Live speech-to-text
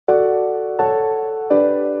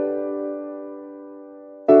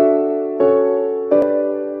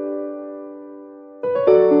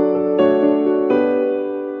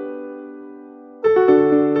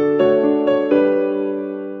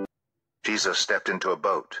Jesus stepped into a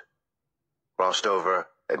boat, crossed over,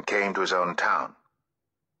 and came to his own town.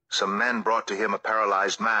 Some men brought to him a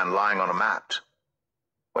paralyzed man lying on a mat.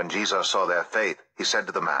 When Jesus saw their faith, he said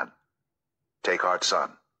to the man, "Take heart,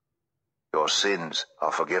 son. Your sins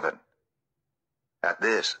are forgiven." At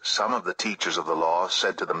this, some of the teachers of the law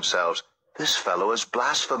said to themselves, "This fellow is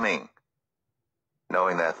blaspheming."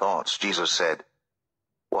 Knowing their thoughts, Jesus said,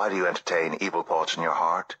 "Why do you entertain evil thoughts in your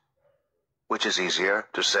heart? Which is easier,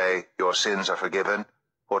 to say, 'Your sins are forgiven,'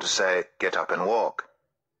 or to say, 'Get up and walk'?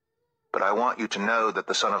 But I want you to know that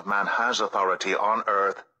the Son of Man has authority on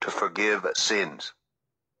earth to forgive sins."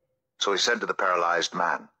 So he said to the paralyzed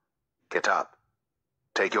man, "Get up,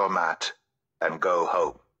 take your mat, and go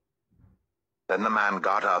home." Then the man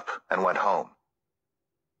got up and went home.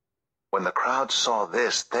 When the crowd saw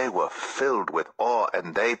this, they were filled with awe,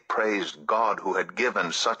 and they praised God who had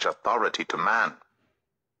given such authority to man.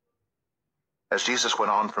 As Jesus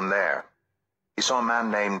went on from there, he saw a man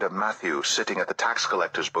named Matthew sitting at the tax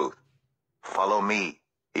collector's booth. "Follow me,"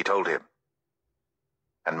 he told him.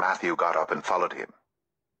 And Matthew got up and followed him.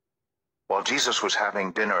 While Jesus was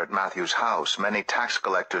having dinner at Matthew's house, many tax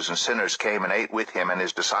collectors and sinners came and ate with him and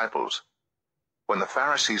his disciples. When the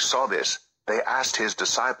Pharisees saw this, they asked his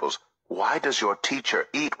disciples, "Why does your teacher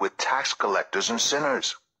eat with tax collectors and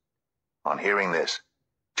sinners?" On hearing this,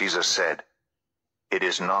 Jesus said, "It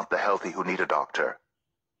is not the healthy who need a doctor,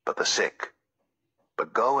 but the sick.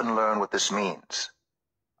 But go and learn what this means.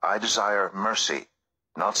 I desire mercy,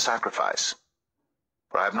 not sacrifice.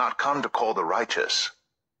 For I have not come to call the righteous,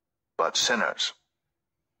 but sinners."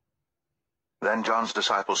 Then John's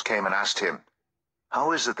disciples came and asked him,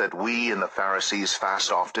 "How is it that we and the Pharisees fast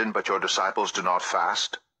often, but your disciples do not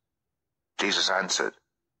fast?" Jesus answered,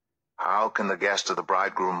 "How can the guests of the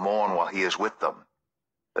bridegroom mourn while he is with them?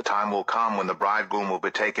 The time will come when the bridegroom will be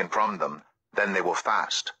taken from them, then they will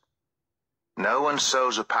fast. No one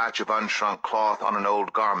sews a patch of unshrunk cloth on an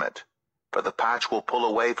old garment, for the patch will pull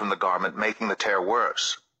away from the garment, making the tear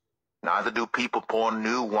worse. Neither do people pour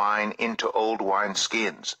new wine into old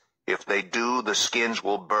wineskins. If they do, the skins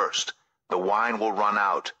will burst, the wine will run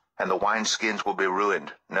out, and the wineskins will be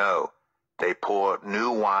ruined. No, they pour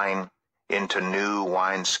new wine into new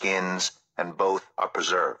wineskins, and both are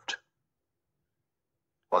preserved."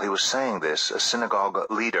 While he was saying this, a synagogue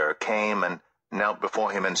leader came and knelt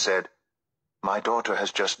before him and said, "My daughter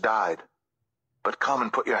has just died, but come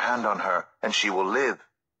and put your hand on her, and she will live."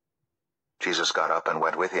 Jesus got up and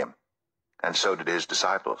went with him, and so did his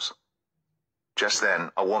disciples. Just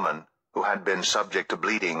then, a woman, who had been subject to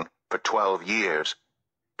bleeding for 12 years,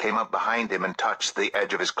 came up behind him and touched the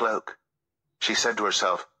edge of his cloak. She said to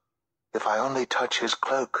herself, "If I only touch his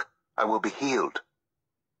cloak, I will be healed."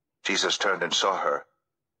 Jesus turned and saw her.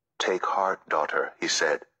 "Take heart, daughter," he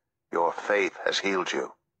said, "your faith has healed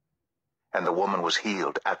you." And the woman was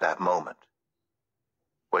healed at that moment.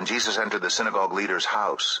 When Jesus entered the synagogue leader's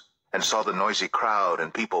house and saw the noisy crowd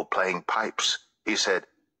and people playing pipes, he said,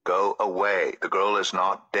 "Go away, the girl is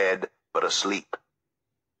not dead, but asleep."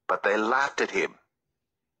 But they laughed at him.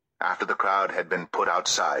 After the crowd had been put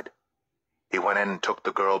outside, he went in and took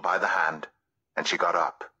the girl by the hand, and she got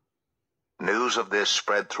up. News of this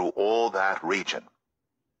spread through all that region.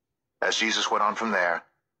 As Jesus went on from there,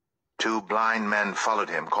 2 blind men followed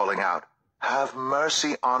him, calling out, "Have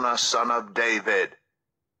mercy on us, Son of David."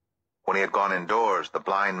 When he had gone indoors, the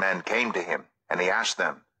blind men came to him, and he asked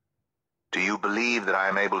them, "Do you believe that I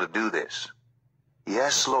am able to do this?"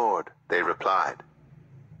 "Yes, Lord," they replied.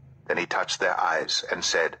 Then he touched their eyes and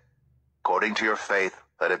said, "According to your faith,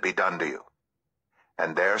 let it be done to you."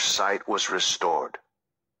 And their sight was restored.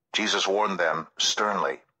 Jesus warned them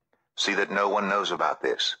sternly, "See that no one knows about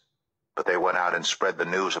this." But they went out and spread the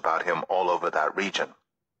news about him all over that region.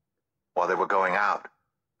 While they were going out,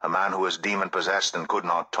 a man who was demon-possessed and could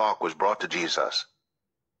not talk was brought to Jesus.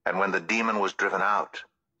 And when the demon was driven out,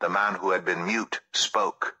 the man who had been mute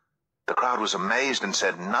spoke. The crowd was amazed and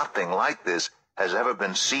said, "Nothing like this has ever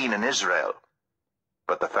been seen in Israel."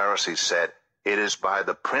 But the Pharisees said, "It is by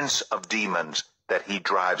the prince of demons that he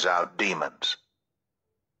drives out demons."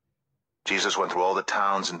 Jesus went through all the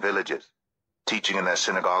towns and villages, teaching in their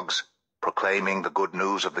synagogues, proclaiming the good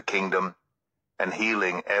news of the kingdom, and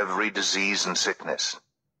healing every disease and sickness.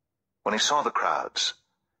 When he saw the crowds,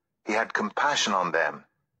 he had compassion on them,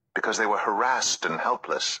 because they were harassed and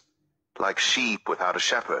helpless, like sheep without a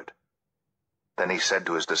shepherd. Then he said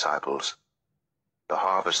to his disciples, "The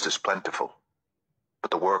harvest is plentiful,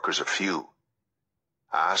 but the workers are few.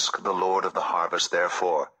 Ask the Lord of the harvest,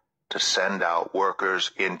 therefore, to send out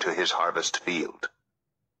workers into his harvest field."